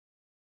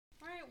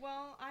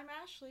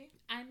Ashley.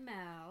 I'm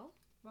Mel.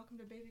 Welcome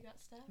to Baby Got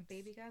Stats.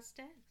 Baby Got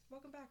Stats.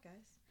 Welcome back,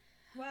 guys.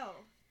 Well,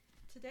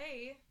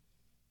 today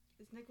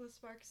is Nicholas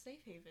Sparks' Safe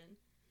Haven.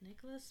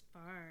 Nicholas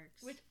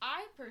Sparks. Which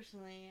I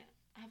personally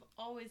have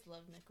always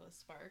loved Nicholas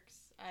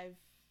Sparks. I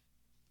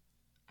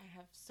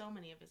have so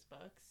many of his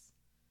books.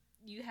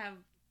 You have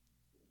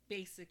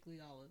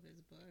basically all of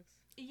his books.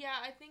 Yeah,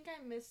 I think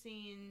I'm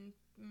missing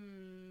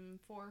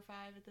 4 or 5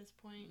 at this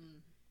point.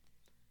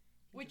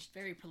 Which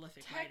very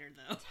prolific writer,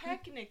 though.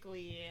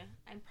 Technically,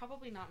 I'm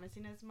probably not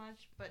missing as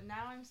much, but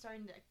now I'm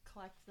starting to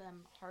collect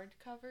them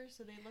hardcover,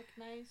 so they look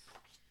nice.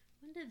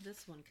 When did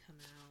this one come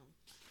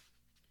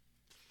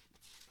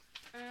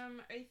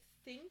out? I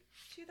think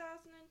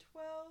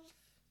 2012.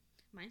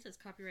 Mine says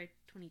copyright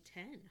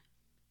 2010.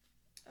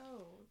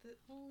 Oh,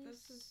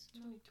 this is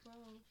 2012.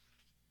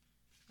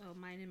 Oh,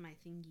 mine in my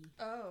thingy.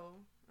 Oh,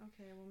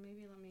 okay. Well,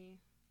 maybe let me.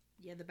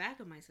 Yeah, the back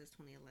of mine says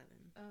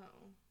 2011.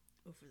 Oh.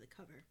 Over the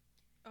cover.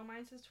 Oh,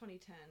 mine says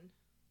 2010.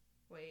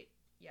 Wait,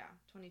 yeah,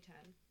 2010.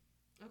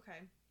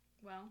 Okay,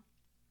 well,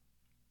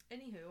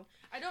 anywho,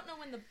 I don't know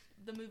when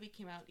the movie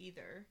came out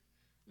either.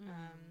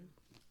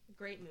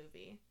 Great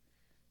movie.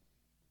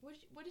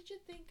 What did you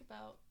think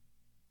about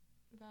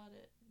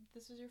it?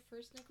 This was your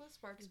first Nicholas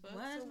Sparks book. It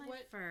was my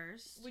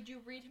first. Would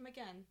you read him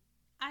again?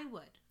 I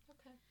would.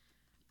 Okay.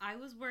 I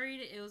was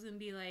worried it was gonna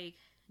be like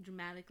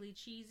dramatically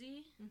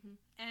cheesy,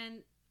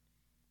 and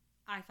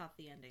I thought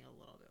the ending a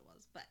little bit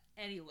was, but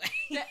anyway.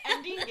 The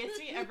ending gets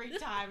me every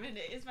time, and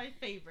it is my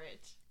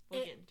favorite.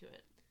 We'll get into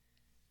it.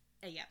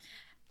 Yeah.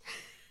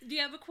 Do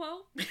you have a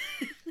quote?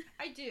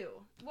 I do.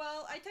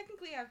 Well, I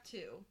technically have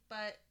 2,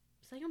 but...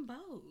 Say them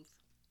both.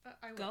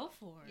 I will. Go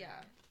for it.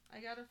 Yeah.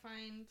 I gotta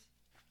find...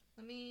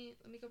 Let me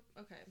go...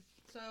 Okay.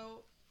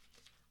 So,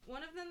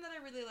 one of them that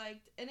I really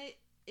liked, and it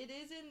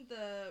is in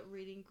the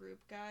reading group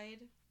guide.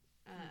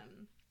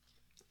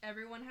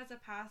 Everyone has a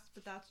past,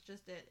 but that's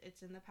just it.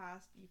 It's in the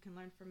past. You can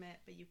learn from it,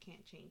 but you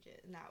can't change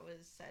it. And that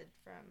was said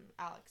from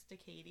Alex to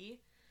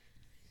Katie.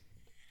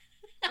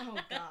 Oh,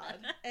 God.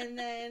 And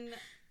then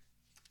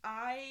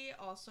I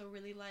also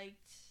really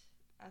liked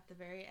at the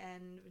very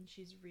end when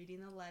she's reading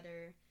the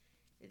letter,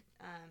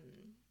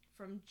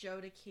 from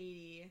Joe to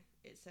Katie,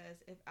 it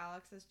says, "If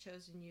Alex has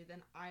chosen you,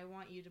 then I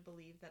want you to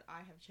believe that I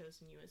have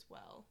chosen you as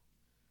well."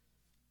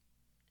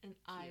 And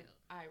I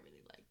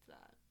really liked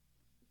that.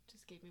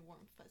 Just gave me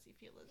warm, fuzzy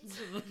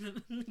feelings.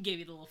 Gave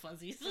you the little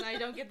fuzzies. And I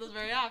don't get those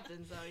very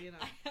often, so, you know.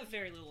 I have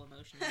very little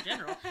emotion in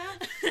general.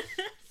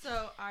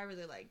 So, I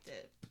really liked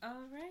it.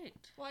 All right.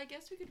 Well, I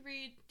guess we could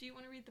read... Do you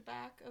want to read the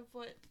back of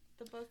what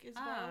the book is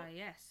about? Ah,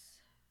 yes.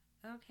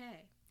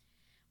 Okay.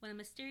 When a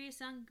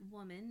mysterious young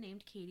woman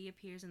named Katie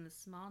appears in the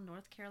small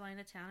North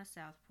Carolina town of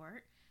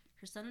Southport,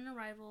 her sudden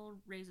arrival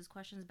raises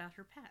questions about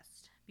her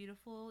past.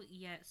 Beautiful,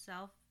 yet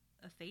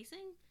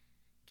self-effacing?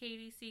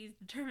 Katie seems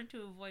determined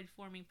to avoid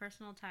forming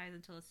personal ties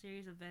until a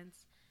series of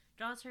events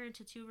draws her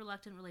into 2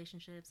 reluctant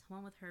relationships,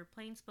 one with her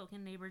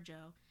plain-spoken neighbor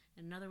Joe,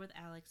 and another with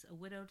Alex, a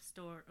widowed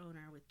store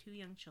owner with 2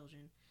 young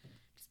children.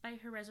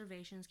 Despite her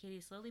reservations, Katie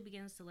slowly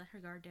begins to let her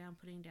guard down,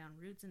 putting down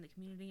roots in the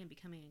community and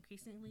becoming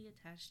increasingly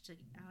attached to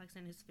Alex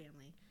and his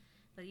family.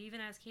 But even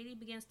as Katie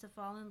begins to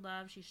fall in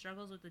love, she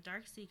struggles with the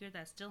dark secret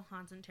that still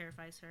haunts and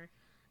terrifies her,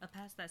 a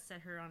past that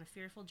set her on a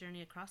fearful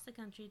journey across the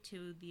country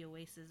to the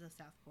oasis of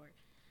Southport.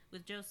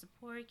 With Joe's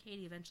support,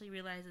 Katie eventually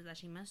realizes that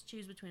she must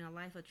choose between a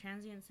life of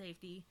transient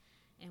safety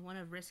and one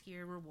of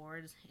riskier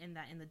rewards, and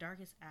that in the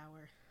darkest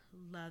hour,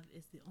 love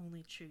is the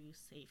only true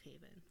safe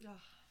haven.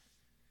 Oh,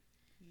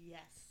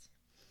 yes.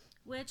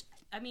 Which,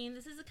 I mean,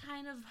 this is a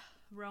kind of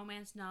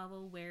romance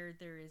novel where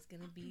there is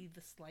going to be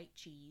the slight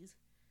cheese.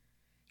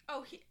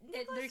 Oh,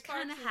 there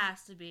kind of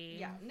has to be.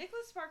 Yeah,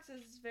 Nicholas Sparks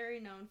is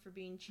very known for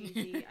being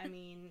cheesy. I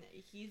mean,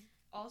 he's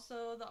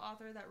also the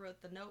author that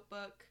wrote The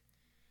Notebook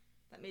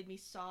that made me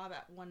sob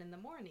at 1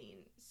 a.m.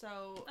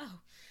 So,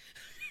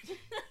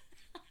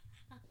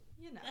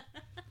 you know.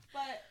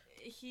 But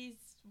he's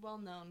well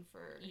known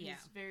for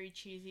his very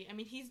cheesy. I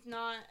mean, he's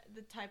not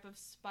the type of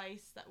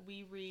spice that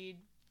we read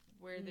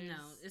where there's...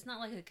 No, it's not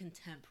like a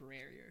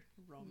contemporary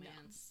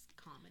romance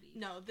comedy.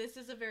 No, this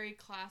is a very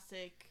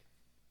classic...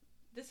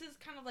 This is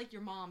kind of like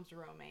your mom's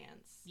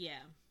romance.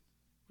 Yeah.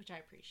 Which I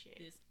appreciate.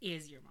 This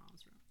is your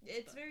mom's romance.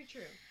 It's very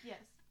true.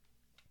 Yes.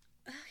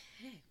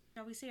 Okay.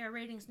 Shall we say our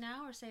ratings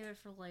now or save it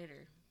for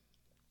later?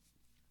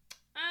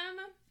 I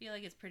feel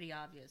like it's pretty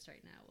obvious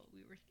right now what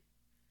we were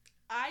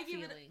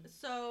feeling.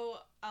 So,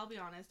 I'll be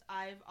honest.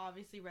 I've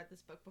obviously read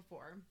this book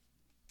before.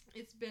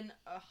 It's been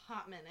a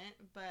hot minute,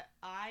 but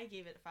I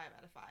gave it a 5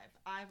 out of 5.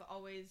 I've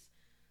always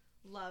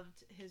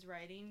loved his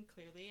writing,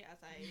 clearly, as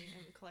I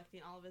am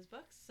collecting all of his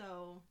books.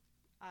 So,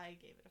 I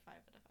gave it a 5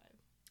 out of 5.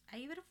 I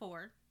gave it a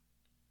 4.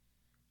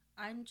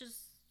 I'm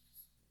just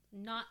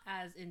not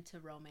as into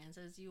romance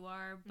as you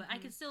are, but I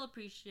can still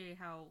appreciate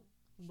how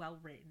well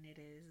written it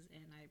is,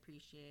 and I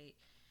appreciate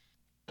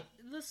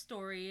the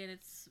story and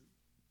its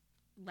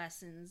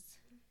lessons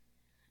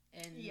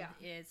and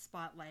its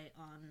spotlight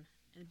on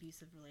an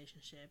abusive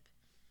relationship.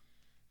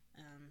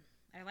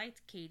 I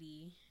liked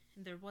Katie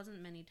There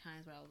wasn't many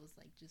times where I was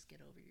like, just get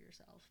over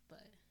yourself,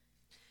 but...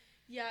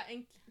 Yeah,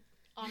 and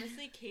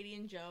honestly, Katie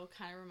and Joe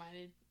kind of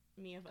reminded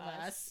me of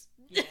us.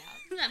 Yeah.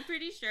 I'm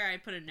pretty sure I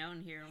put a note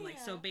in here. I'm like,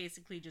 Yeah. so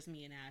basically just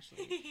me and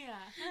Ashley.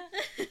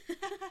 Yeah.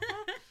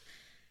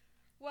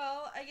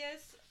 Well, I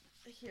guess,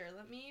 here,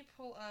 let me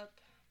pull up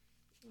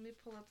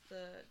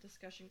the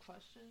discussion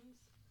questions.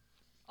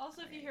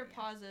 Also, if you hear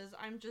pauses,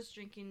 I'm just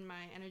drinking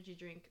my energy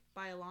drink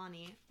by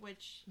Alani,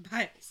 which...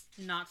 But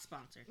not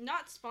sponsored.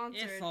 Not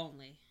sponsored. If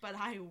only. But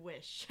I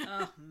wish.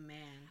 Oh,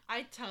 man.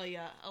 I tell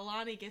ya,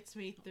 Alani gets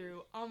me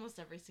through almost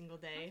every single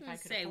day if I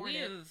could afford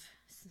it.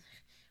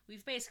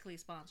 We've basically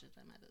sponsored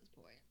them at this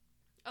point.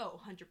 Oh,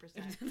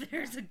 100%.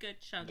 There's a good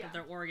chunk of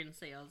their organ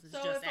sales. It's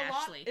so just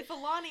Ashley. If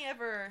Alani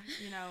ever,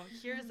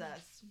 hears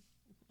us,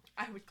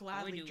 I would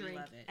gladly drink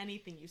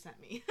anything you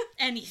sent me.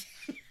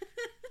 Anything.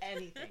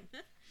 Anything.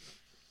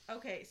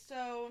 Okay,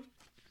 so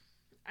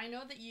I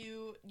know that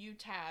you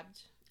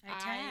tabbed. I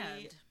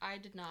tabbed. I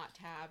did not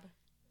tab.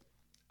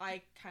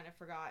 I kind of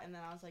forgot, and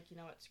then I was like, you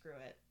know what, screw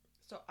it.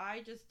 So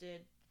I just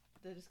did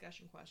the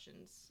discussion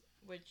questions,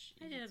 which...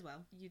 I did as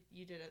well.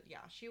 You did it.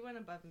 Yeah, she went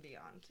above and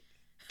beyond.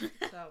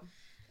 So,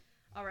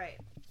 all right.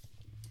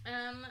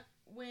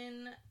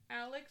 When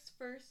Alex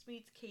first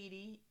meets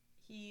Katie,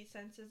 he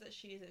senses that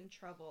she is in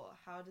trouble.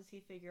 How does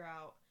he figure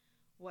out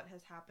what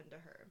has happened to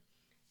her?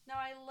 Now,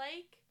 I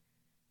like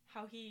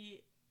how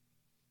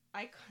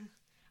I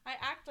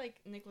act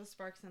like Nicholas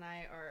Sparks and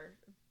I are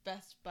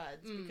best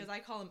buds because I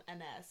call him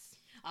NS.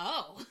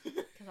 Oh.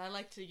 Because I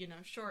like to,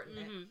 shorten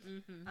it.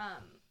 Mm-hmm.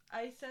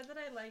 I said that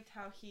I liked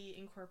how he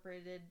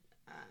incorporated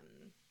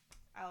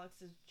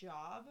Alex's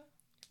job.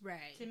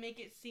 Right. To make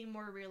it seem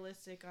more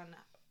realistic on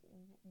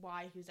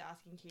why he was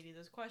asking Katie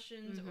those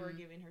questions or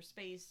giving her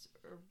space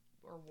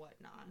or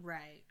whatnot.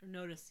 Right. Or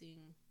noticing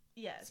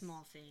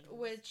small things.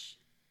 Which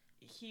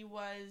he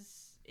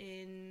was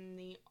in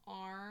the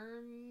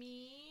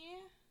army.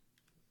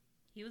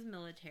 He was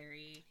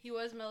military.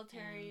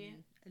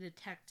 A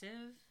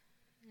detective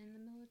in the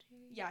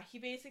military. Yeah, he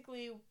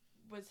basically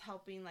was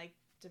helping like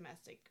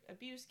domestic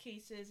abuse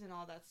cases and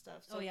all that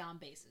stuff. So, on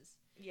bases.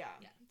 Yeah.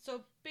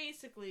 So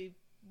basically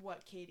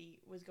what Katie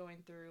was going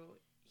through,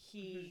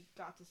 he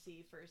got to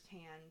see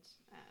firsthand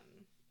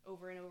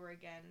over and over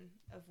again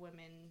of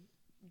women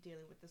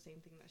dealing with the same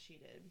thing that she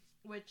did.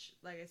 Which,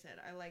 like I said,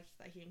 I liked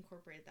that he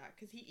incorporated that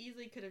because he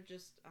easily could have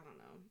just,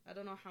 I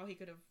don't know how he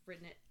could have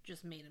written it.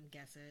 Just made him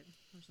guess it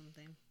or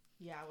something.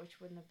 Yeah, which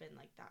wouldn't have been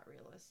like that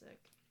realistic.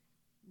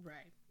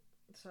 Right.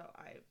 So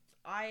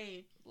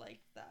I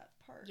liked that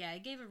part. Yeah,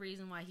 it gave a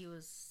reason why he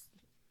was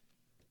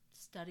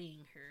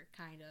studying her,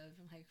 kind of,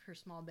 like her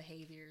small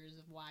behaviors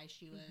of why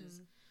she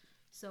was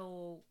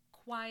so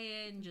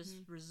quiet and just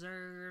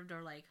reserved,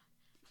 or like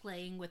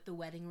playing with the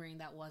wedding ring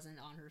that wasn't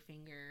on her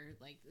finger.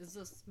 Like, it's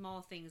those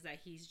small things that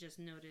he's just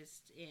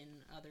noticed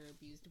in other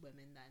abused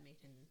women that made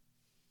him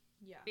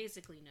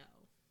basically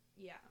know.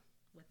 Yeah.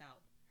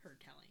 Without her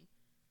telling.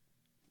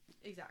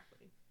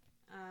 Exactly.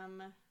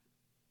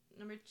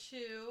 Number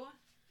 2,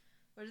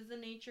 what is the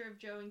nature of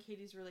Joe and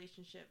Katie's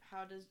relationship?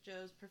 How does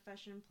Joe's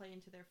profession play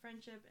into their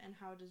friendship, and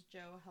how does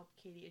Joe help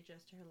Katie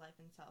adjust to her life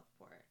in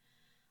Southport?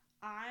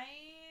 I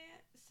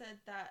said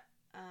that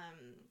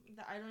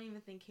that I don't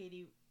even think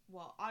Katie,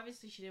 well,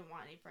 obviously she didn't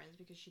want any friends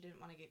because she didn't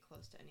want to get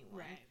close to anyone.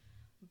 Right.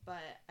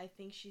 But I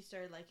think she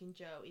started liking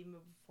Joe even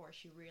before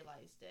she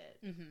realized it.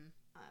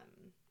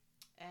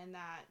 And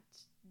that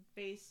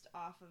based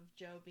off of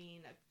Joe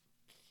being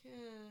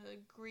a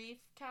grief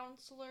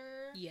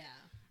counselor. Yeah.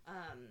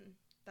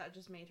 That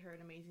just made her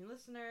an amazing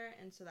listener,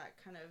 and so that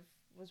kind of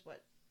was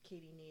what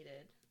Katie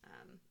needed.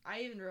 I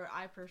even wrote,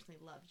 I personally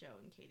love Joe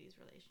and Katie's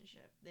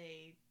relationship.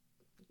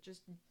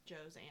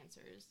 Joe's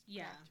answers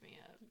cracked me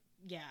up.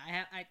 Yeah,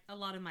 I a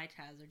lot of my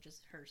tabs are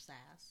just her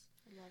sass.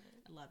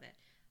 I love it.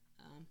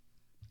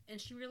 And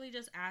she really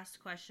just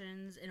asked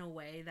questions in a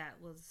way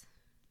that was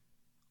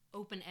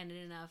open-ended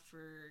enough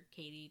for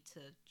Katie to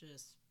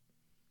just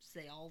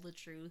say all the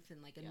truth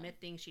and like admit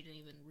things she didn't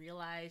even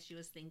realize she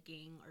was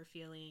thinking or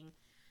feeling.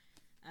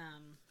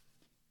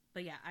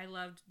 But yeah, I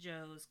loved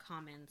Joe's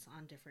comments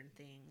on different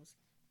things.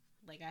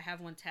 Like, I have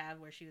one tab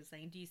where she was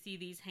saying, do you see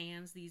these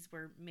hands? These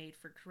were made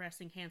for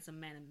caressing handsome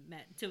men and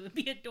meant to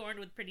be adorned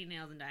with pretty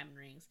nails and diamond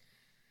rings.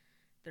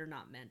 They're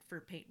not meant for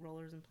paint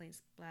rollers and paint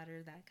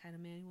splatter, that kind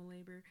of manual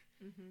labor.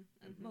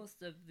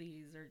 Most of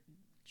these are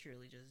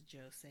truly just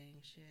Joe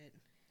saying shit.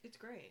 It's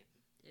great.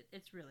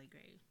 It's really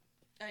great.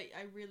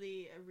 I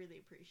really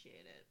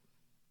appreciate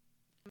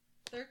it.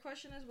 Third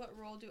question is, what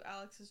role do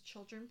Alex's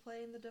children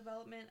play in the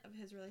development of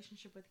his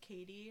relationship with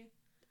Katie?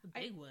 A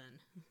big one.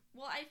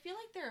 Well, I feel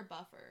like they're a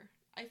buffer.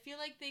 I feel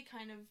like they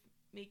kind of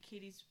make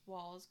Katie's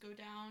walls go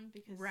down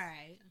because,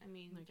 right. I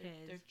mean,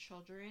 they're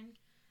children.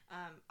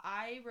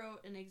 I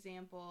wrote an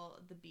example,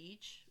 the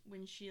beach,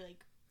 when she,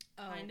 like,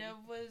 kind of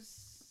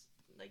was,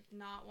 like,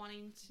 not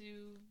wanting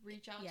to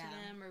reach out to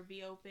them or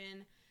be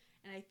open.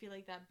 And I feel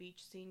like that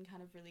beach scene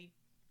kind of really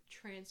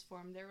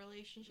transformed their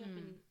relationship,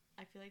 and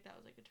I feel like that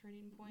was, like, a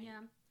turning point.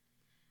 Yeah.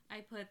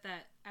 I put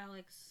that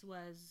Alex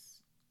was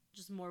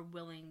just more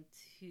willing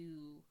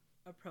to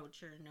approach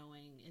her,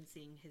 knowing and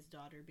seeing his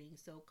daughter being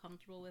so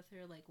comfortable with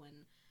her. Like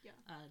when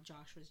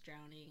Josh was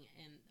drowning,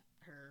 and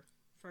her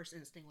first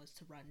instinct was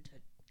to run to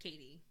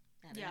Katie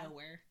out of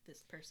nowhere.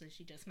 This person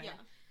she just met.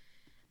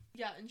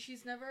 Yeah, and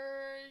she's never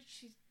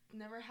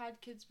had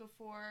kids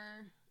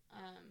before.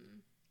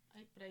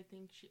 But I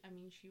think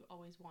she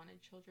always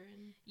wanted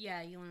children.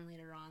 Yeah, you learn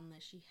later on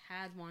that she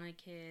had wanted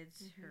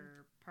kids. Mm-hmm.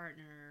 Her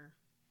partner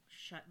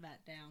shut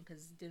that down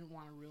because didn't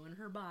want to ruin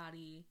her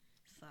body.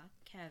 Fuck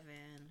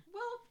Kevin.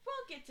 Well,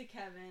 we'll get to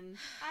Kevin.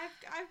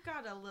 I've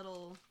got a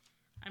little...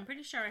 I'm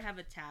pretty sure I have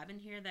a tab in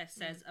here that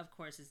says, of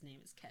course, his name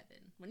is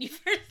Kevin. When you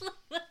first look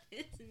what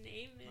his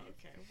name is.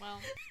 Okay, well...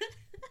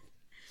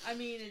 I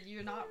mean,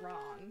 you're not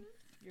wrong.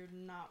 You're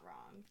not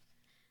wrong.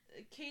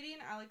 Katie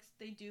and Alex,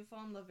 they do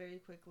fall in love very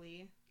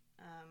quickly.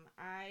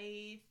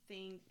 I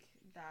think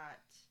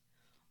that...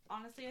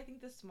 Honestly, I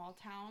think the small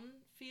town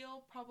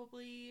feel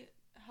probably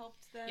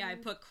helped them. Yeah, I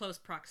put close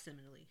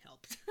proximity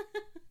helped.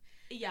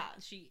 Yeah.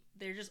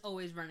 They're just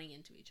always running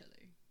into each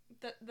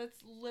other.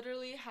 That's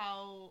literally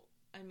how,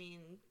 I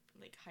mean,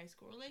 like, high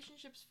school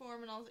relationships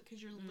form and all that,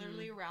 because you're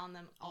literally around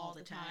them all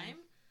the time.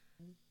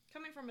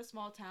 Coming from a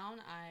small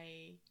town,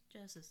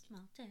 Just a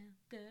small town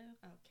girl.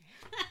 Okay.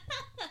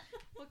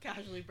 We'll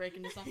casually break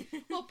into song.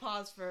 We'll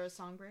pause for a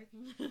song break.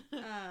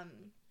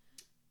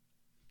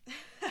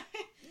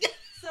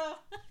 So,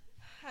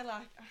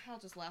 I'll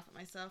just laugh at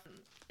myself.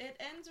 It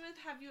ends with,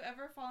 have you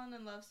ever fallen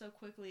in love so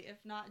quickly?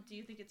 If not, do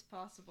you think it's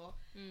possible?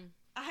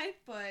 I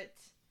put,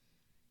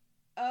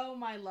 oh,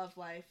 my love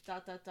life, ...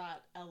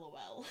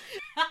 LOL.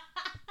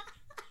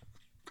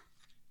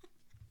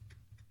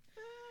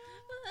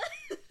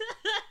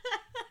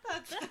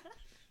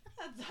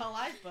 That's all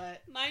I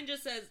put. Mine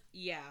just says,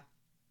 yeah,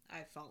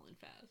 I've fallen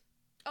fast.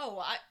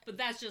 Oh, but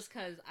that's just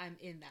because I'm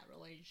in that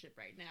relationship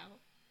right now.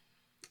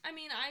 I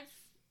mean,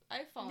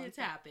 I've fallen. It's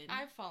happened.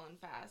 I've fallen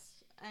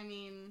fast. I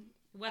mean,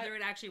 whether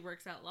it actually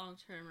works out long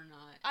term or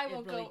not,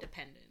 it's really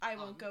dependent. I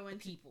won't go into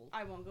people.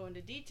 I won't go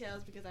into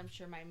details because I'm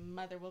sure my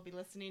mother will be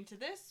listening to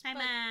this. Hi,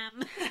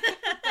 Mom.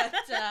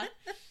 But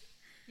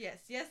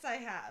yes, I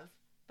have.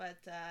 But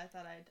I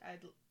thought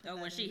I'd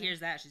when she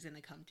hears that, she's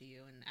gonna come to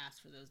you and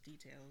ask for those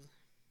details.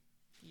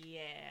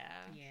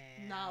 Yeah.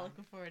 Yeah. Not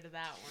looking forward to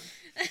that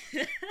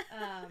one.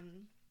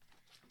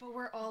 But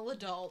we're all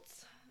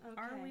adults. Okay.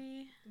 Are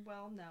we?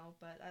 Well, no,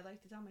 but I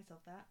like to tell myself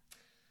that.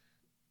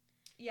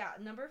 Yeah,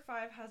 number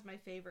 5 has my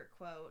favorite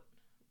quote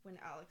when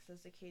Alex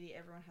says to Katie,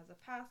 everyone has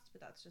a past,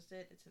 but that's just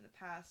it. It's in the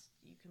past.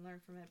 You can learn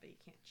from it, but you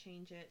can't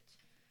change it.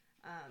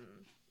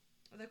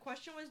 The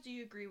question was, do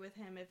you agree with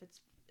him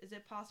is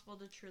it possible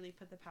to truly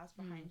put the past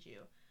behind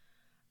you?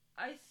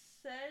 I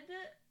said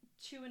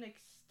to an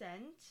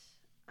extent.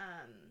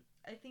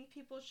 I think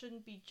people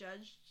shouldn't be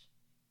judged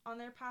on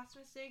their past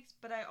mistakes,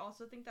 but I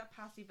also think that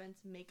past events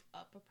make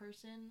up a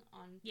person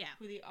on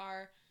who they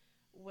are,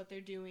 what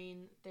they're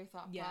doing, their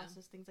thought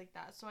process, things like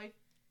that. So I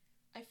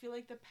feel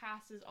like the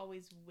past is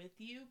always with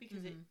you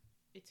because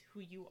it's who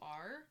you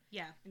are.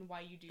 Yeah. And why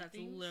you do things.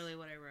 That's literally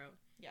what I wrote.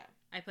 Yeah.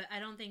 I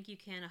don't think you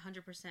can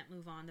 100%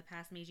 move on. The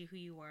past made you who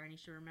you are, and you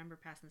should remember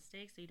past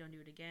mistakes so you don't do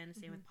it again.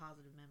 Same with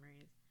positive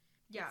memories.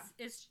 Yeah.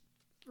 It's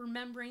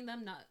remembering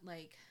them, not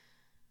like...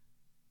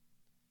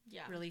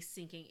 really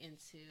sinking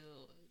into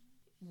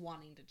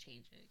wanting to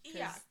change it.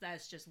 Because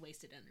that's just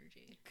wasted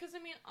energy. Because, I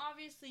mean,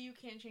 obviously you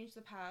can't change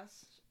the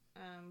past.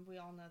 We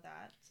all know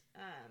that.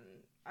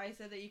 I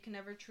said that you can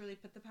never truly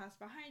put the past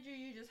behind you.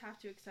 You just have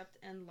to accept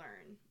and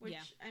learn.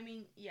 Which, I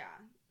mean,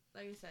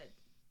 like I said,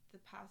 the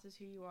past is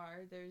who you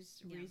are.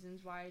 There's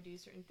reasons why I do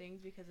certain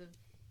things because of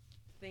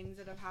things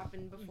that have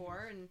happened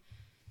before. And,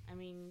 I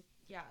mean,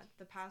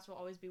 the past will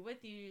always be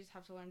with you. You just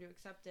have to learn to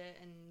accept it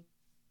and...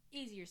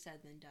 Easier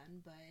said than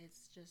done, but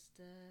it's just,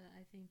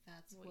 I think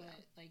that's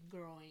like,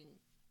 growing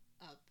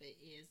up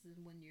is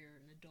when you're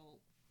an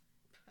adult.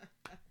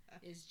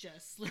 Is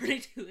just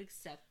learning to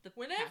accept the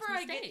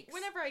past mistakes.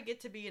 Whenever I get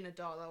to be an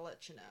adult, I'll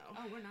let you know.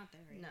 Oh, we're not there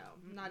right now.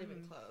 No, not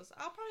even close.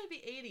 I'll probably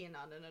be 80 and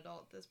not an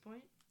adult at this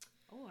point.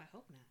 Oh, I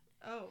hope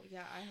not. Oh,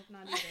 yeah, I hope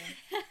not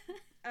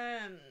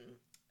either.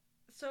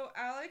 So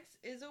Alex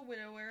is a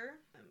widower.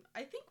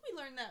 I think we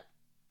learned that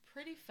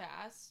pretty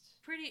fast.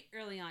 Pretty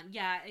early on.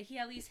 Yeah, he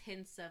at least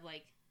hints of,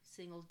 like,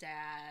 single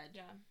dad.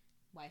 Yeah.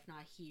 Wife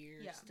not here.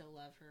 Yeah. Still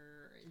love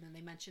her. And then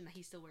they mention that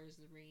he still wears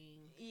the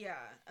ring. Yeah.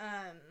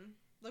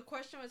 The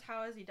question was,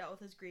 how has he dealt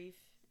with his grief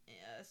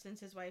since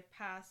his wife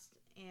passed?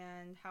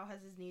 And how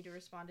has his need to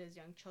respond to his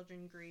young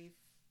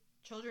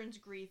children's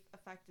grief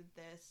affected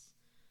this?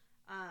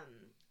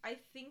 I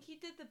think he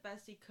did the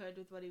best he could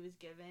with what he was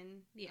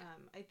given. Yeah.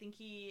 I think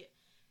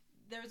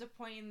there was a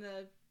point in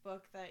the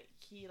book that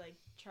he, like,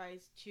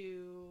 tries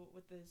to,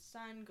 with his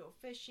son, go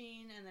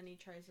fishing, and then he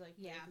tries to, like,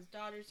 play with his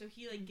daughter, so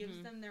he, like,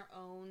 gives them their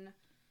own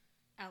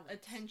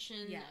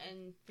attention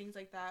and things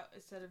like that,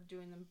 instead of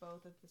doing them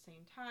both at the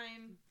same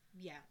time.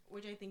 Yeah.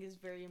 Which I think is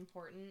very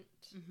important,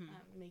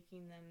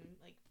 making them,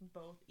 like,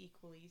 both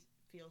equally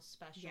feel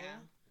special.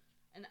 Yeah.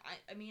 And,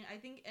 I mean, I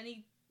think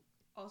any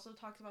also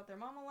talks about their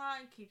mom a lot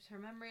and keeps her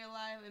memory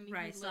alive. I mean,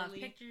 Right, he saw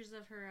literally, pictures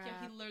of her.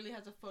 yeah, he literally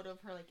has a photo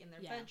of her like in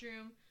their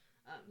bedroom.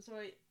 So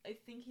I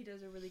think he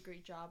does a really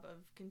great job of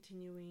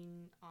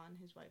continuing on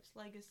his wife's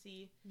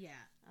legacy.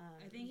 Yeah,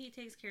 I think he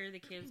takes care of the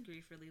kids'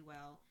 grief really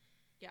well.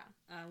 Yeah.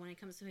 When it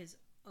comes to his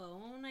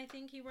own, I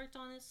think he worked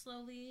on it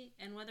slowly,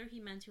 and whether he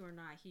meant to or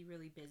not, he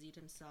really busied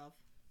himself,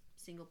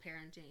 single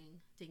parenting,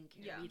 taking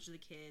care of each of the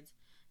kids,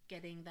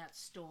 getting that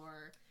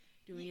store,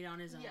 doing it on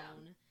his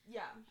own.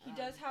 Yeah, he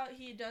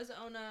does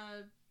own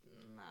a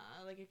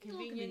like a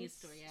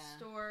convenience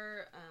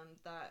store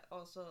that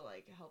also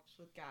like helps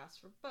with gas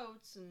for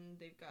boats, and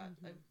they've got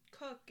a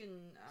cook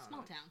and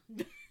small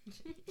town.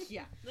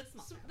 Yeah,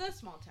 the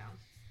small town.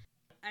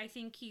 I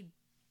think he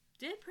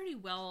did pretty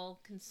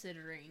well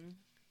considering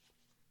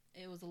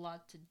it was a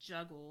lot to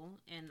juggle,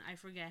 and I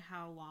forget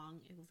how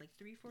long it was, like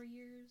 3-4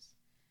 years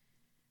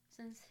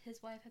since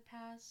his wife had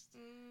passed.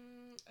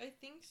 I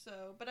think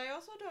so, but I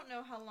also don't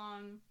know how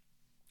long.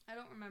 I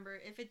don't remember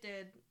if it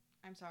did.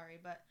 I'm sorry,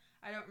 but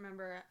I don't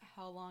remember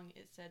how long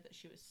it said that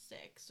she was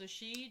sick. So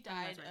she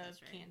died of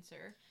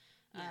cancer.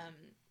 Yeah.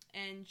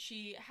 And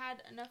she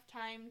had enough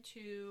time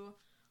to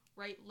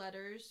write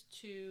letters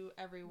to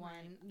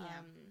everyone,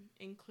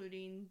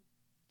 including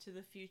to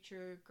the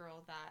future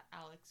girl that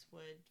Alex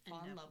would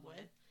fall in love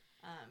with.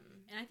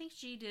 And I think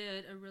she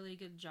did a really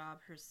good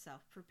job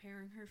herself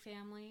preparing her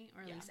family,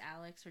 or at least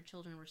Alex. Her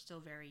children were still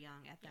very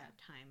young at that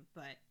time,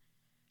 but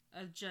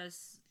of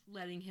just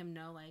letting him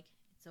know, like,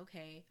 it's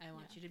okay. I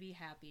want you to be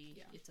happy.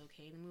 Yeah. It's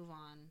okay to move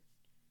on.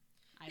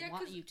 I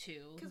want you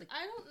to. Because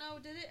I don't know,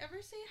 did it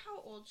ever say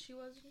how old she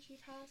was when she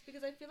passed?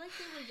 Because I feel like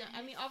they were young.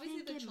 I mean,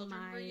 obviously the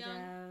children were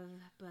young.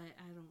 But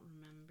I don't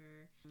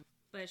remember.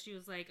 But she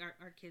was like,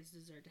 our kids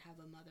deserve to have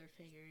a mother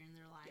figure in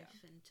their life.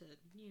 Yeah. And to,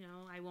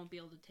 I won't be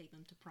able to take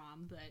them to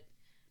prom, but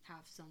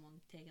have someone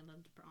taking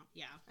them to prom.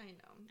 Yeah. I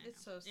know.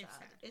 It's so sad.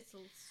 It's so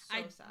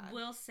sad. I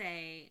will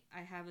say,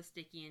 I have a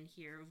sticky in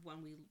here of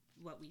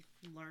what we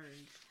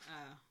learned,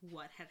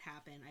 what had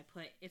happened. I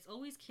put, it's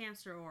always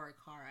cancer or a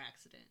car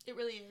accident. It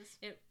really is.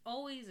 It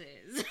always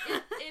is.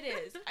 It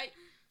is.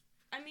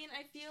 I mean,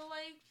 I feel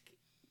like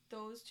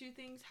those two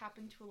things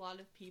happen to a lot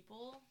of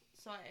people.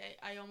 So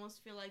I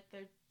almost feel like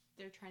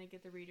they're trying to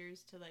get the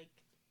readers to like,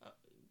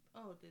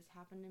 oh, this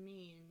happened to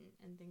me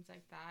and things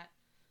like that.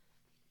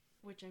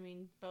 Which, I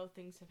mean, both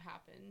things have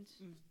happened,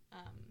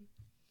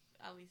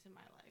 at least in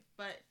my life.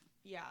 But,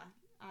 yeah,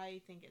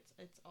 I think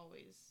it's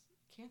always,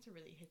 cancer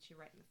really hits you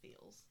right in the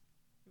feels.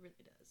 It really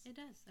does. It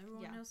does.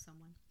 Everyone knows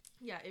someone.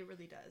 Yeah, it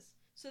really does.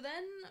 So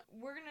then,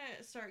 we're going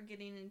to start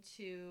getting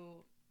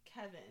into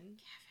Kevin.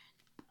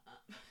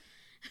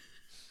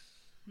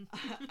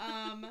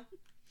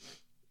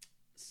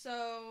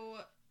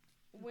 So,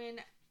 when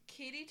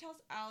Katie tells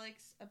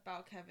Alex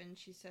about Kevin,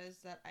 she says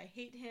that I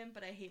hate him,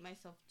 but I hate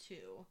myself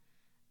too.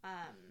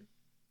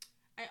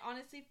 I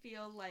honestly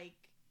feel like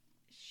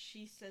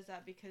she says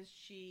that because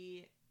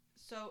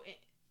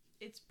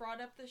it's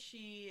brought up that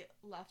she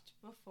left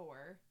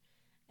before,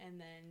 and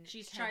then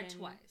she's tried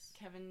twice.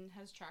 Kevin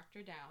has tracked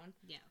her down.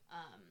 Yeah.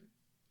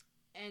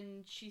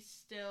 And she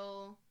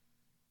still,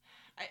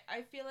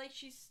 I feel like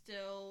she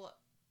still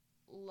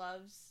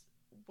loves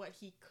what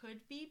he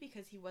could be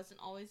because he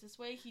wasn't always this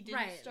way. He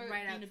didn't start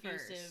being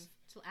abusive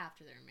till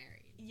after they're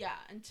married. Yeah,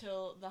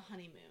 until the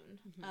honeymoon.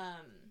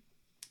 Mm-hmm.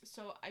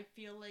 So I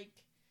feel like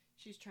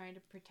she's trying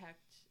to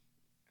protect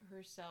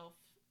herself,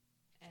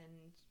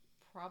 and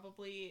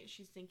probably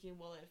she's thinking,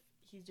 well, if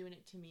he's doing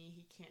it to me,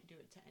 he can't do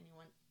it to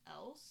anyone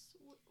else,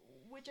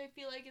 which I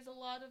feel like is a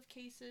lot of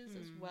cases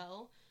as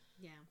well.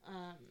 Yeah.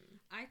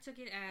 I took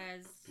it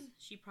as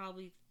she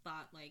probably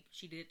thought, like,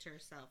 she did it to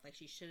herself. Like,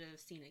 she should have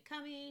seen it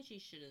coming. She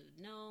should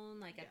have known.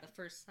 Like, at the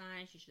first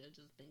sign, she should have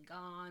just been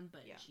gone,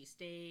 but she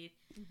stayed.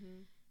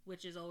 Mm-hmm.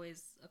 Which is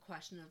always a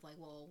question of, like,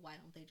 well, why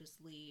don't they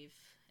just leave?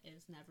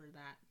 It's never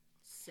that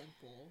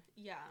simple.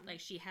 Yeah. Like,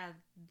 she had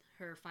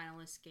her final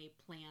escape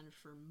planned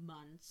for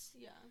months.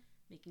 Yeah.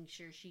 Making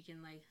sure she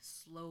can, like,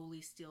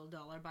 slowly steal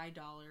dollar by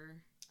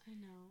dollar. I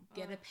know.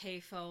 Get a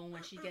payphone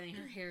when she's getting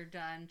her hair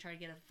done. Try to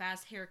get a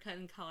fast haircut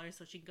in color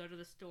so she can go to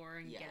the store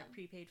and get a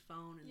prepaid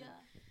phone. And then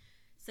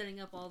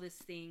setting up all these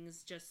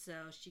things just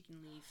so she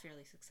can leave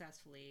fairly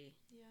successfully.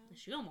 Yeah.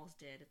 She almost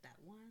did at that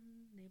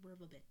one neighbor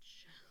of a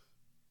bitch.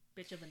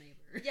 Bitch of a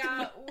neighbor.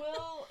 Yeah,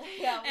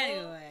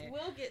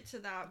 we'll get to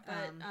that,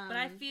 but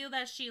I feel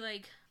that she,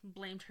 like,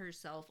 blamed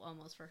herself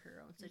almost for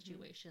her own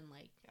situation. Mm-hmm.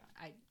 Like,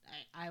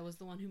 I was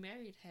the one who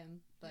married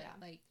him, but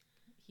like,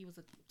 he was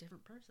a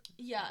different person.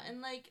 Yeah, and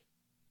like,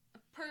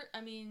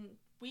 I mean,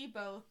 we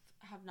both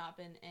have not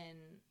been in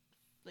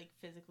like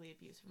physically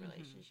abusive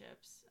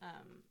relationships.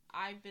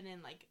 I've been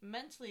in like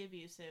mentally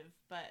abusive,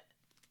 but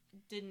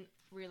didn't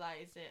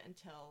realize it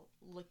until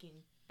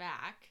looking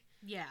back.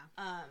 Yeah.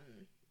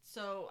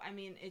 So, I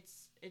mean,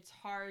 it's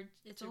hard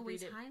it's to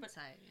always read it.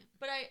 hindsight.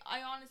 But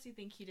I honestly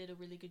think he did a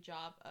really good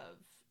job of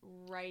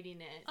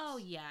writing it. Oh,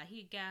 yeah.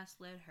 He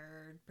gaslit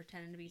her,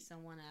 pretending to be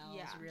someone else.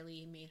 Yeah.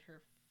 Really made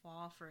her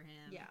fall for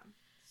him. Yeah.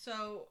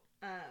 So,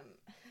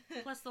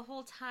 Plus, the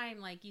whole time,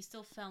 like, you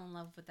still fell in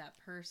love with that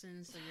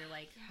person, so you're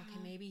like, okay,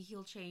 maybe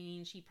he'll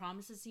change. He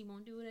promises he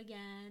won't do it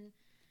again.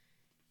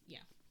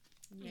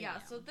 Yeah.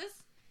 So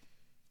this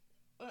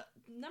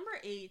number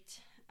 8.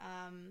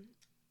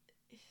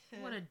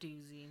 What a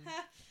doozy.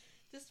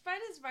 Despite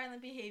his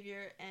violent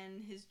behavior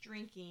and his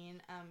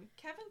drinking,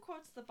 Kevin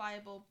quotes the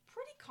Bible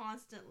pretty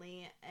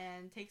constantly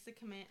and takes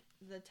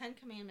the 10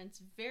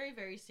 Commandments very,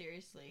 very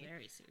seriously.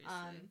 Very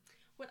seriously.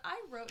 What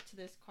I wrote to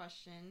this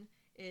question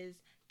is,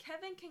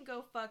 Kevin can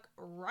go fuck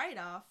right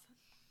off.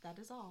 That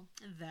is all.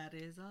 That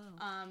is all.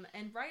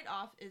 And right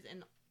off is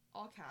in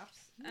all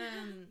caps.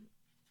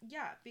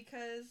 Yeah,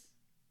 because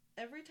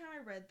every time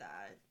I read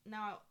that,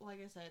 now, like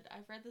I said,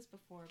 I've read this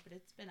before, but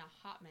it's been a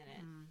hot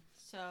minute.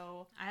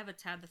 So I have a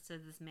tab that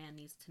says this man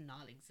needs to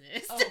not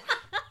exist. Oh,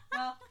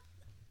 well,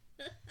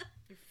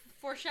 you're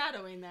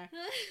foreshadowing there.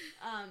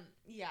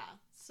 Yeah.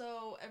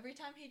 So every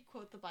time he'd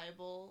quote the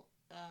Bible,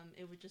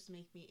 it would just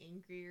make me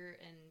angrier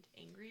and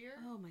angrier.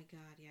 Oh my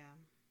god, yeah.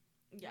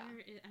 Yeah.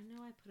 I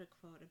know I put a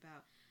quote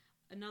about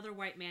another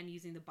white man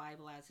using the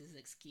Bible as his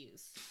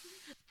excuse.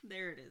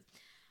 There it is.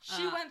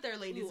 She went there,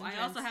 ladies and gents.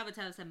 I also have a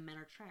tab that said men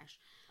are trash.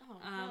 Oh,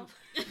 well.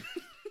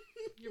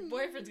 Your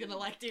boyfriend's gonna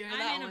like to hear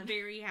that I'm in one. a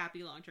very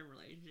happy long-term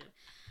relationship.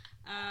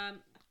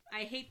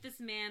 I hate this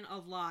man a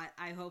lot.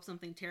 I hope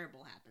something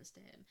terrible happens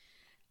to him.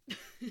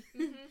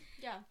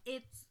 Yeah.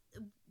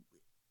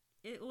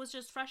 It was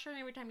just frustrating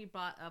every time he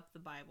brought up the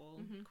Bible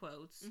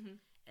quotes.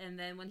 And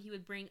then when he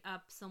would bring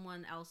up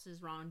someone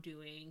else's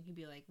wrongdoing, he'd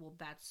be like, well,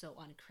 that's so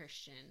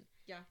unchristian.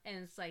 Yeah. And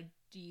it's like,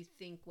 do you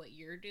think what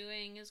you're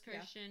doing is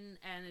Christian?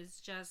 Yeah. And it's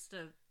just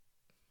an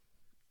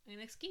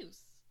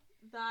excuse.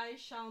 Thou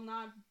shalt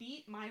not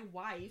beat my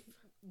wife.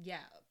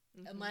 Yeah.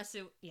 Unless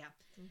it,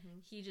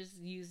 he just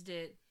used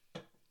it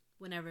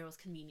whenever it was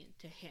convenient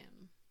to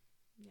him.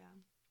 Yeah.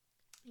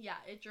 Yeah,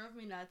 it drove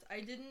me nuts.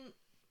 I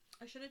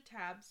should have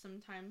tabbed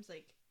sometimes,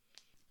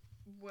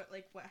 what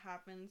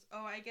happens.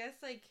 Oh, I guess,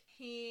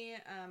 he,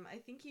 I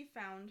think he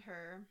found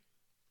her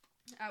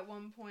at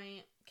one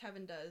point.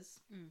 Kevin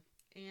does.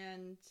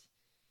 And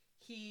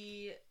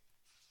he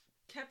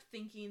kept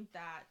thinking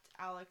that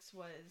Alex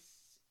was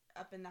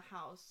up in the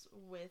house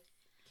with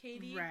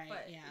Katie,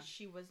 but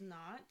she was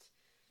not.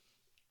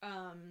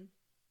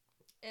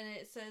 And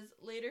it says,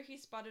 later he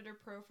spotted her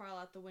profile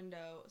at the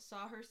window,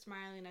 saw her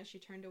smiling as she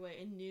turned away,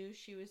 and knew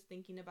she was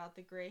thinking about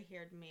the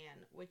gray-haired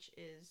man, which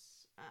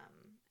is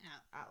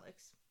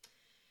Alex.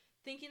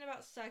 Thinking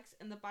about sex,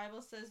 and the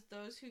Bible says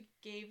those who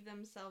gave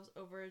themselves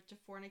over to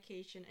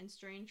fornication and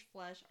strange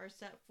flesh are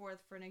set forth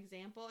for an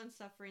example in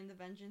suffering the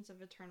vengeance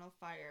of eternal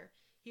fire.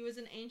 He was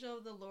an angel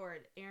of the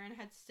Lord. Aaron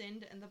had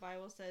sinned, and the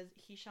Bible says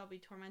he shall be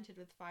tormented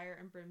with fire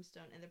and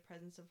brimstone in the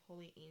presence of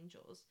holy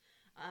angels.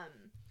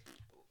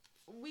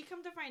 We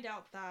come to find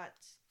out that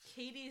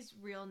Katie's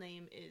real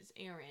name is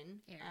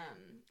Erin.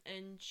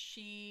 And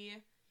she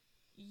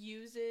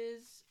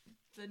uses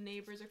the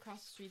neighbors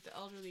across the street, the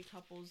elderly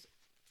couple's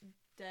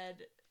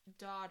dead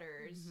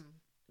daughters,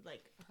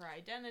 her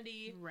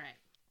identity. Right.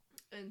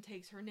 And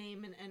takes her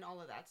name and all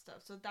of that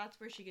stuff. So that's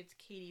where she gets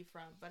Katie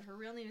from. But her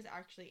real name is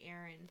actually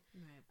Erin.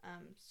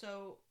 Right.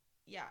 So,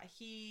 yeah,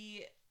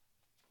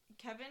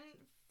 Kevin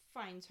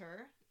finds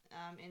her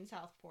in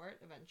Southport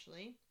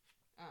eventually.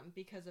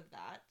 Because of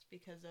that.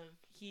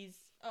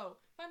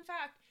 Fun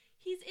fact,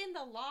 he's in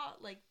the law,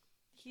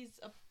 he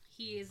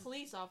is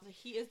police officer.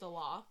 He is the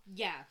law.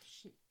 Yeah.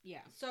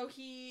 Yeah. So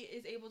he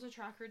is able to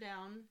track her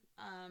down,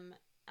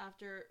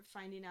 after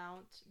finding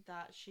out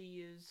that she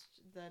used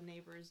the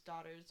neighbor's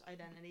daughter's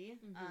identity.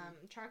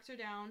 Tracks her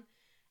down,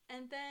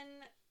 and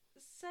then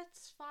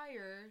sets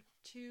fire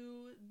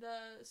to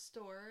the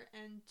store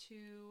and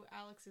to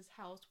Alex's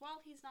house while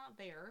he's not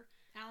there.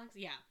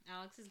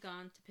 Alex is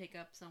gone to pick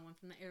up someone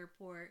from the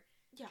airport.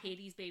 Yeah.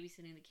 Katie's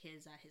babysitting the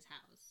kids at his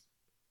house.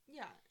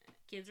 Yeah.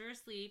 Kids are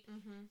asleep.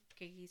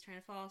 Katie's trying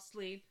to fall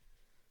asleep.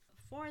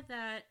 Before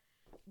that,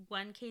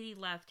 when Katie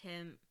left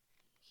him,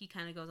 he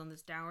kind of goes on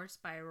this downward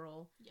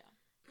spiral. Yeah.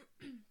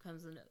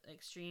 Becomes an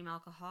extreme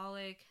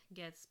alcoholic.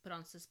 Gets put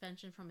on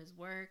suspension from his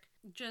work.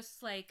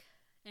 Just like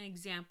an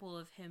example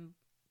of him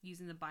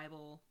using the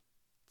Bible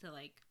to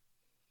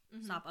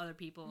stop other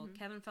people.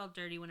 Kevin felt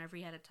dirty whenever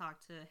he had to talk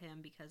to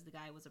him because the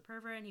guy was a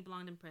pervert and he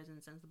belonged in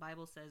prison, since the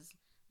Bible says,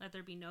 let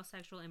there be no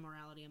sexual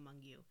immorality among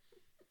you.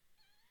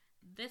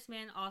 This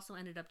man also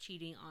ended up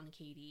cheating on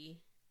Katie.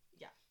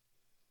 Yeah.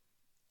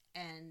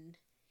 And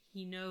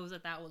he knows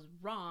that was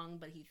wrong,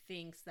 but he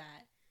thinks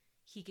that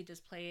he could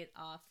just play it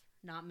off,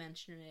 not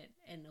mention it,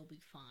 and it'll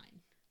be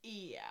fine.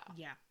 Yeah.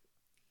 Yeah.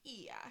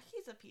 Yeah,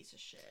 he's a piece of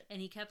shit. And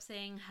he kept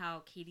saying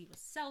how Katie was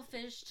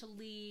selfish to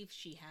leave.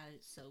 She had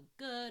it so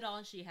good.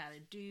 All she had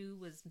to do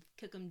was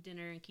cook him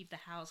dinner and keep the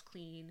house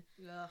clean.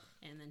 Ugh.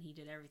 And then he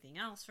did everything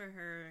else for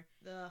her.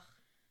 Ugh.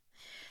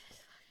 This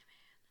fucking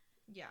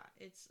man. Yeah,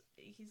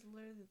 he's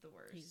literally the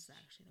worst. He's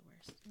actually the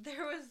worst.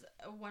 There was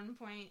one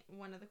point,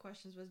 one of the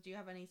questions was, do you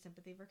have any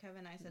sympathy for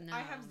Kevin? I said, no.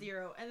 I have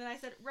 0. And then I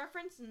said,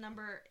 reference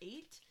number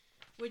 8,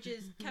 which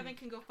is Kevin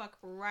can go fuck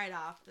right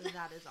off, and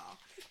that is all.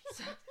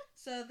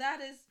 So that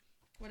is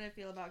what I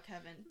feel about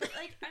Kevin. But,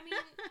 like, I mean,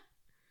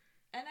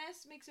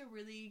 NS makes a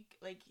really,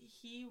 like,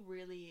 he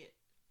really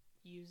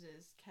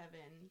uses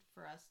Kevin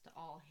for us to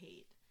all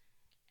hate.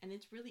 And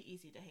it's really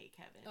easy to hate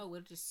Kevin. Oh,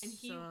 it's just and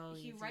so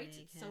he easy writes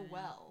to it hate so him.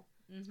 well.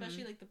 Mm-hmm.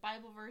 Especially, like, the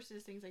Bible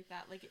verses, things like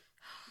that. Like,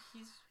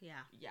 he's...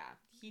 Yeah,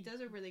 he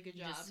does a really good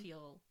you job. just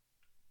feel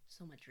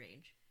so much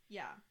rage.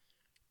 Yeah.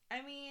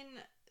 I mean,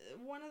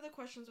 one of the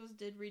questions was,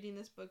 did reading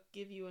this book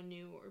give you a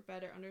new or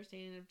better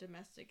understanding of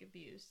domestic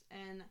abuse?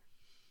 And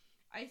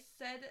I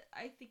said,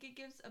 I think it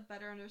gives a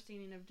better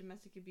understanding of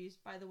domestic abuse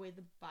by the way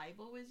the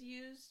Bible was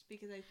used,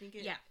 because I think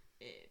it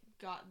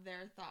got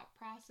their thought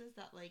process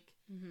that, like,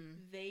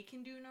 they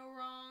can do no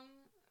wrong,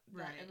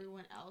 that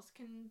everyone else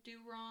can do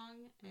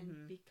wrong,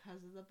 and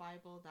because of the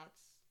Bible,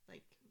 that's,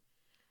 like...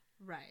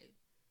 Right.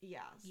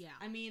 Yes. Yeah.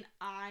 I mean,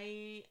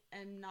 I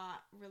am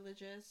not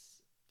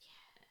religious.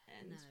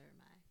 And neither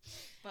am I.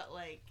 But,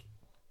 like,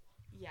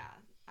 yeah,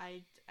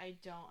 I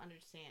don't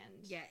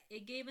understand. Yeah,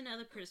 it gave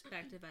another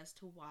perspective as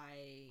to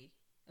why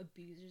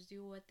abusers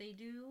do what they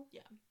do.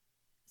 Yeah.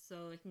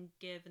 So it can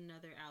give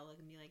another outlook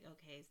and be like,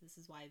 okay, so this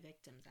is why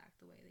victims act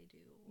the way they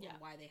do. Or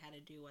why they had to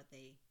do what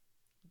they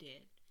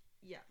did.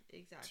 Yeah,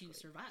 exactly. To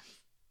survive.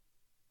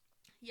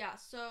 Yeah,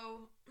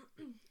 so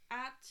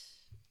at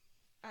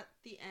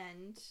the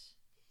end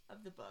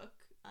of the book,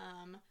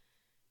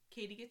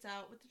 Katie gets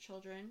out with the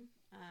children.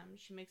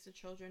 She makes the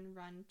children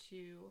run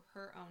to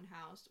her own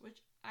house, which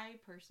I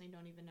personally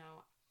don't even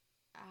know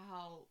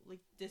how, like,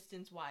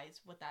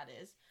 distance-wise, what that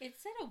is. It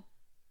said a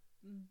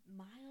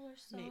mile or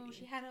so. Maybe.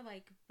 She had to,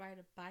 like, ride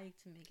a bike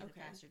to make it a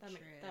faster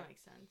trip. That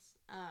makes sense.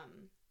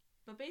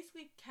 But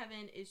basically,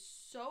 Kevin is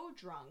so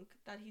drunk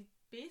that he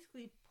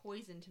basically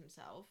poisoned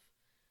himself.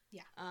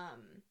 Yeah.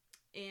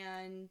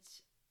 And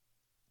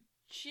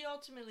she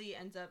ultimately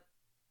ends up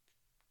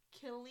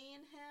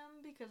killing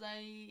him because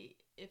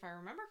if I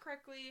remember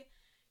correctly,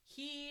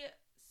 he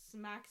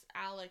smacks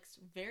Alex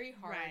very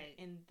hard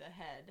in the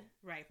head.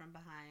 Right, from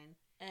behind.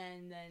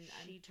 And then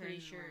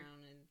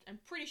I'm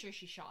pretty sure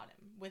she shot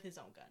him with his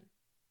own gun.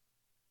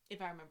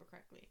 If I remember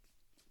correctly.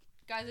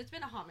 Guys, it's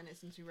been a hot minute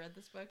since we read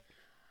this book.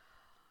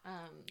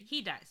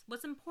 He dies.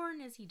 What's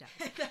important is he dies.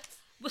 That's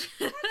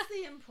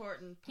the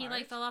important part. He,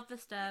 like, fell off the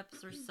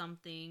steps or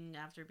something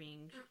after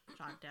being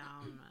shot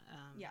down.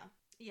 Yeah.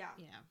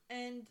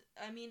 And,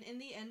 I mean, in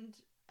the end,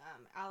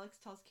 Alex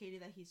tells Katie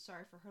that he's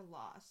sorry for her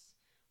loss,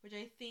 which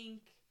I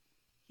think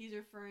he's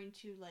referring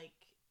to, like,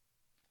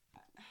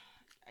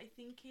 I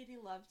think Katie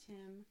loved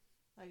him,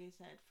 like I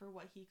said, for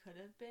what he could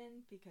have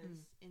been, because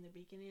in the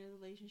beginning of the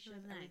relationship,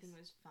 everything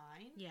was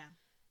fine. Yeah.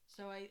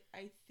 So I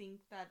think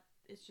that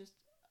it's just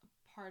a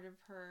part of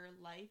her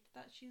life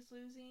that she's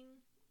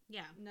losing.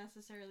 Yeah.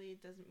 Necessarily,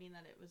 it doesn't mean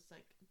that it was,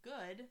 like,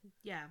 good.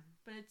 Yeah.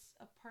 But it's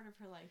a part of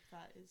her life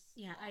that is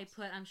lost.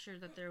 I'm sure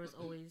that there was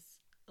always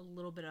a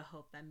little bit of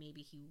hope that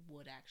maybe he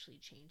would actually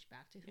change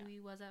back to who he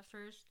was at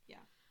first. Yeah.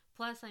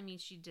 Plus, I mean,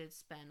 she did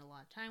spend a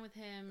lot of time with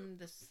him.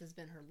 This has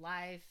been her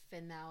life.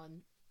 And now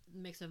in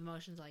mix of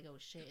emotions, like, oh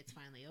shit, it's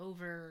finally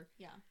over.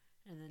 Yeah.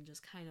 And then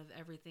just kind of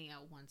everything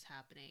at once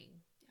happening.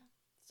 Yeah.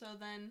 So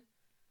then,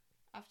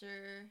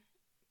 after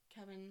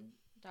Kevin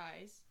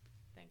dies,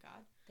 thank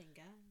God. Thank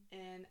God.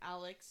 And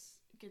Alex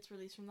gets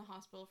released from the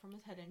hospital from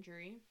his head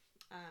injury.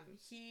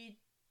 He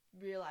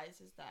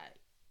realizes that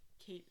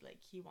he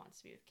wants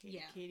to be with Katie.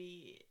 Yeah.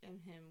 Katie and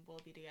him will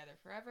be together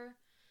forever.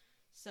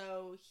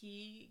 So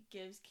he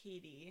gives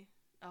Katie...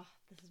 Oh,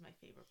 this is my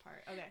favorite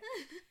part. Okay.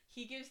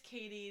 He gives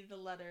Katie the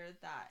letter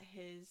that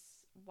his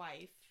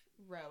wife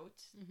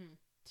wrote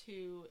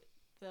to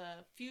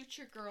the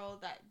future girl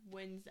that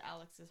wins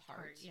Alex's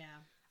heart.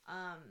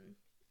 Yeah.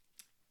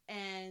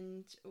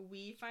 And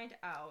we find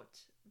out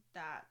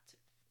that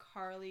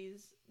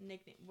Carly's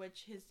nickname,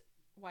 which his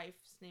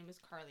wife's name is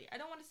Carly. I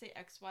don't want to say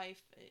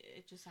ex-wife.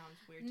 It just sounds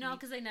weird to me. No,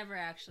 because they never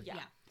actually...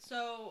 Yeah.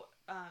 So,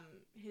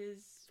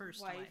 his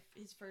first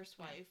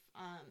wife,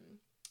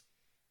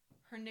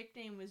 her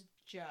nickname was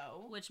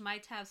Jo. Which my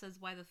tab says,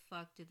 why the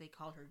fuck did they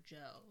call her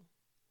Jo?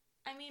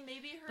 I mean,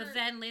 maybe her... But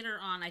then later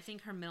on, I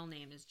think her middle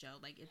name is Jo.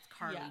 Like, it's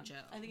Carly Jo.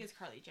 I think it's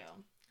Carly Jo.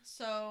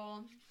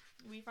 So,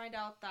 we find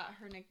out that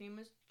her nickname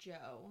was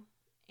Jo.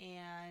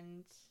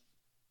 And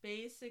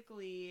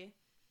basically,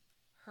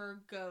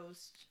 her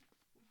ghost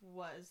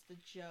was the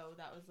Jo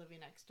that was living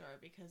next door,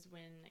 because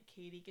when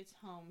Katie gets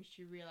home,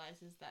 she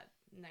realizes that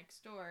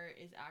next door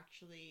is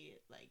actually,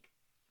 like,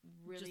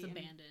 really... Just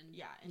abandoned.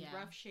 In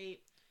rough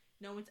shape.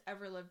 No one's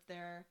ever lived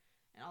there,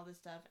 and all this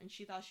stuff. And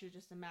she thought she was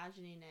just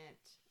imagining it,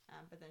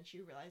 but then she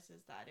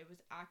realizes that it was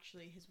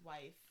actually his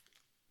wife.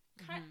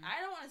 I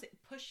don't want to say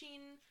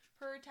pushing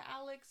her to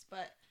Alex,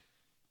 but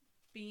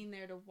being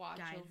there to watch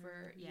over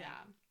her. Yeah.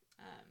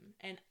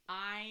 And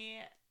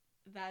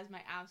that is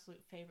my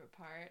absolute favorite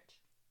part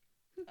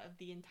of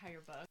the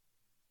entire book.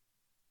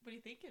 What do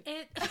you think?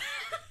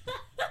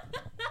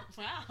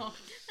 Wow.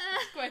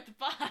 That's quite the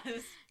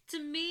pause. To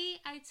me,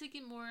 I took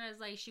it more as,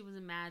 like, she was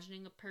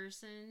imagining a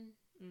person.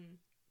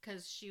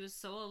 Because she was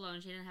so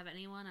alone. She didn't have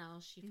anyone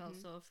else. She felt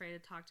so afraid to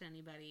talk to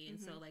anybody. And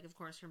so, like, of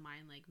course, her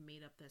mind, like,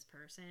 made up this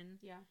person.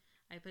 Yeah.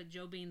 I put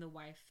Jo being the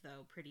wife,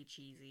 though, pretty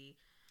cheesy.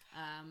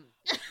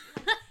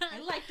 I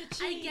like the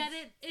cheese. I get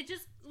it. It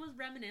just was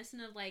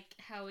reminiscent of, like,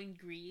 how in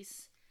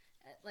Grease,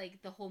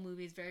 like, the whole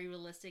movie is very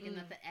realistic, and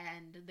at the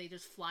end, they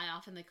just fly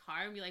off in the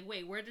car and be like,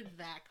 wait, where did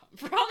that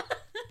come from?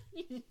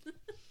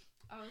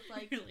 I was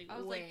like, I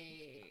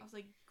was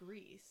like,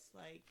 Greece,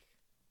 like,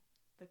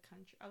 the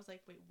country. I was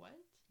like, wait, what?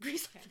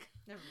 Grease. Okay,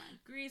 never mind.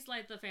 Grease,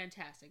 like, the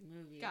fantastic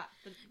movie.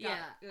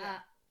 Yeah.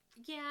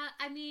 Yeah,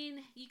 I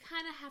mean, you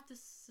kind of have to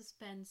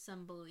suspend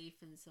some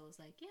belief, and so it's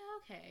like, yeah,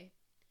 okay.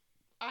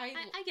 I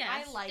guess.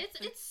 I like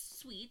it's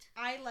sweet.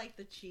 I like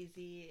the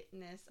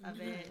cheesiness of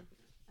it.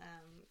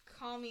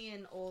 Call me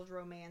an old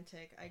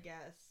romantic, I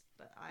guess,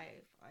 but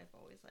I've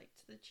always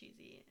liked the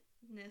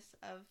cheesiness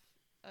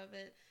of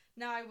it.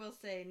 Now I will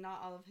say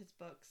not all of his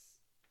books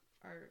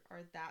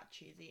are that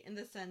cheesy in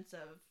the sense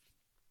of,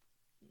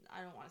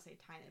 I don't want to say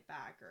Tying It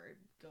Back or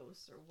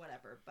Ghosts or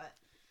whatever, but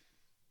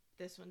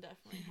this one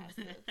definitely has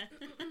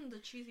the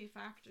cheesy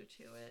factor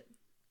to it.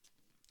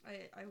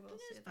 I will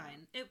say that.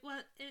 Fine.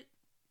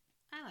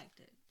 I liked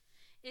it.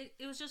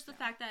 It was just the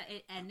fact that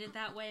it ended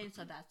that way, and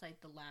so that's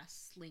like the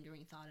last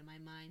lingering thought in my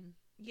mind.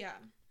 Yeah.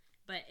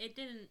 But it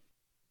didn't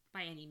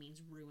by any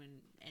means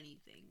ruin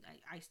anything.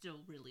 I still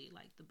really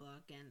liked the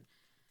book, and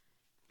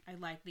I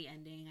liked the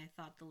ending. I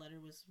thought the letter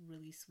was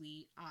really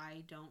sweet.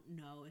 I don't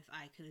know if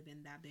I could have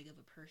been that big of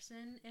a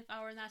person if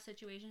I were in that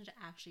situation to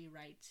actually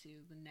write to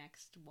the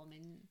next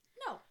woman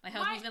my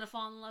husband's going to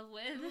fall in love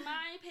with.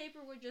 My paper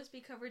would just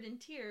be covered in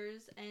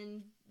tears,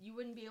 and you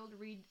wouldn't be able to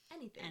read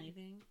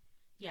anything.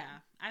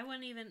 Yeah. I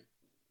wouldn't even...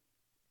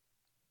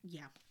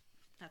 Yeah.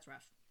 That's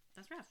rough.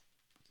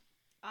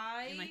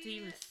 I didn't like to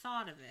even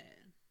thought of it.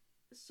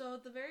 So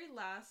the very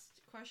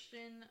last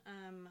question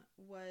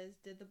was,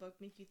 did the book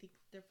make you think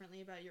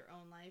differently about your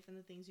own life and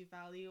the things you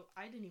value?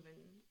 I didn't even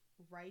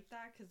write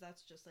that because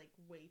that's just like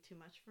way too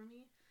much for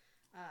me.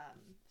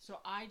 So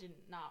I did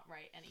not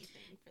write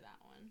anything for that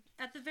one.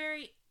 At the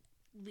very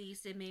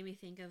least, it made me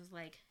think of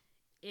like,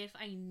 if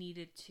I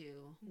needed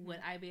to, would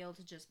I be able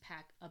to just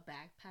pack a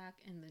backpack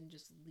and then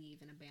just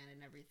leave and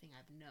abandon everything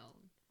I've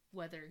known,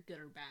 whether good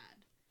or bad?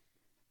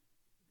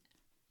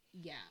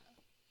 Yeah.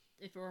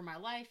 If it were my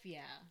life,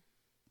 yeah.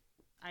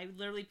 I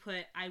literally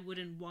put, I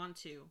wouldn't want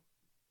to,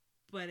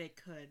 but it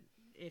could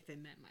if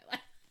it meant my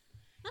life.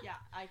 Yeah,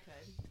 I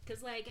could.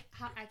 Because, like,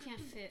 I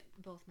can't fit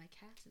both my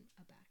cats in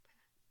a backpack.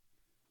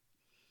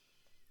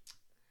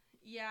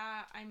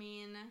 Yeah, I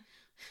mean,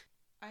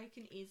 I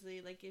can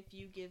easily, like, if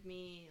you give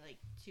me, like,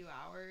 2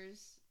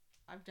 hours,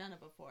 I've done it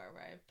before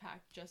where I've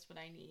packed just what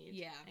I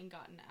need and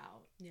gotten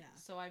out. Yeah.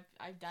 So I've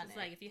done it. It's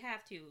like, if you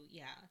have to,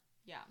 yeah.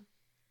 Yeah.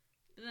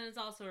 But then it's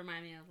also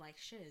reminding me of, like,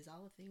 shit, is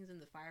all the things in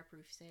the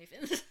fireproof safe?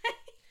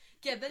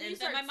 Yeah, then you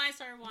start... my mind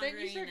started wandering,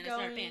 and then I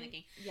started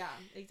panicking. Yeah,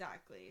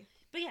 exactly.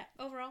 But yeah,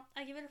 overall,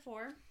 I give it a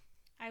 4.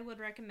 I would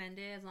recommend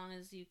it as long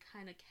as you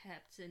kind of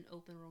kept an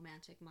open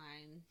romantic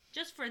mind.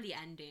 Just for the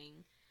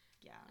ending.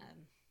 Yeah.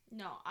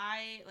 No,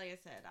 like I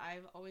said,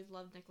 I've always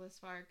loved Nicholas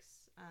Sparks.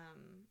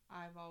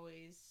 I've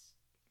always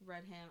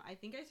read him. I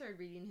think I started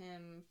reading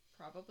him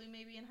probably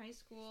maybe in high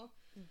school.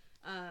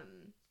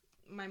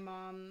 My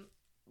mom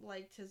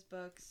liked his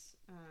books,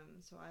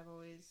 so I've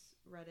always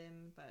read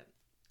him, but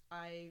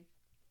I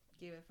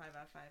gave it 5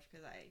 out of 5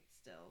 because I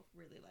still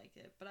really liked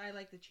it. But I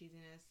like the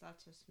cheesiness.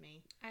 That's just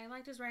me. I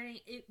liked his writing.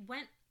 It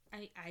went...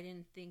 I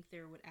didn't think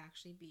there would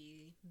actually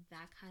be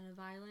that kind of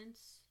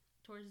violence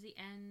towards the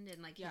end,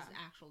 and like his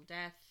actual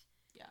death,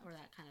 or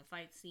that kind of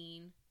fight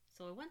scene.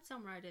 So it went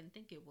somewhere I didn't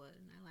think it would,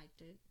 and I liked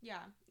it.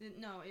 Yeah,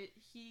 no,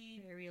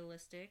 he very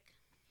realistic.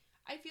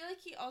 I feel like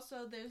he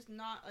also, there's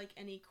not like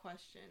any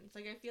questions.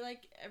 Like I feel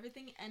like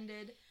everything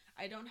ended.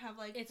 I don't have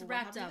like, it's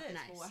wrapped up this?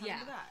 nice. Well, what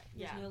happened to that?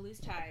 There's no loose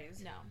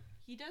ties. No,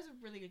 he does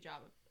a really good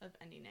job of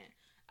ending it.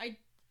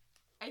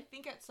 I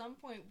think at some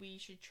point we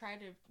should try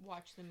to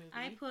watch the movie.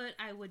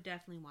 I would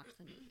definitely watch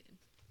the movie.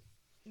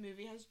 The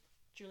movie has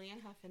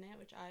Julianne Hough in it,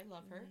 which I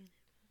love her.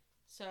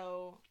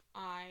 So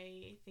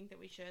I think that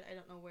we should. I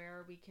don't know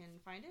where we can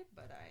find it,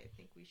 but I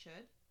think we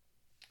should.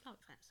 I'll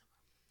find it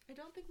somewhere. I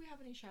don't think we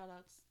have any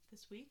shout-outs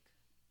this week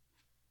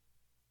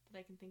that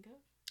I can think of.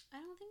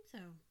 I don't think so.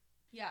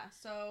 Yeah,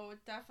 so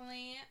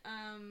definitely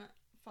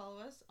follow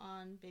us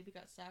on Baby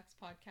Got Stacks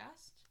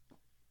podcast.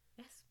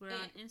 Yes, we're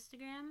on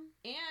Instagram.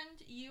 And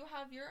you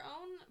have your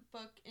own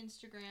book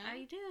Instagram.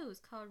 I do.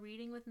 It's called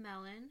Reading with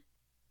Melon.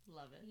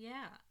 Love it.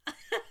 Yeah.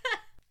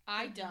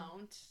 I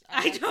don't.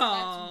 I don't.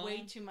 That's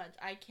way too much.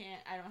 I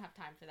don't have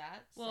time for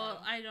that. Well,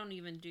 so. I don't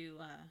even do,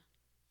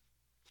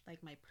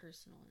 like, my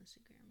personal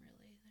Instagram,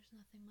 really. There's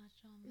nothing much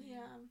on there.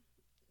 Yeah.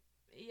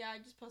 Yeah, I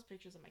just post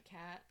pictures of my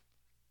cat.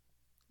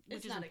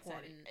 Which is not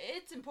important. Exciting.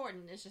 It's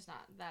important. It's just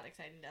not that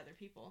exciting to other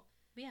people.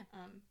 But yeah.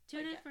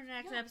 Tune in for the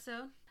next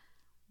episode.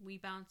 We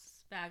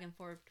bounce back and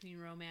forth between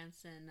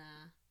romance and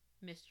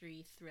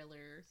mystery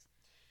thrillers.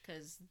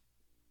 Because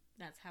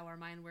that's how our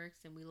mind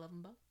works, and we love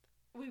them both.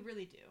 We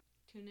really do.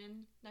 Tune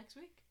in next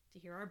week to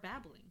hear our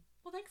babbling.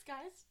 Well, thanks,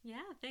 guys.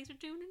 Yeah, thanks for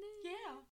tuning in. Yeah.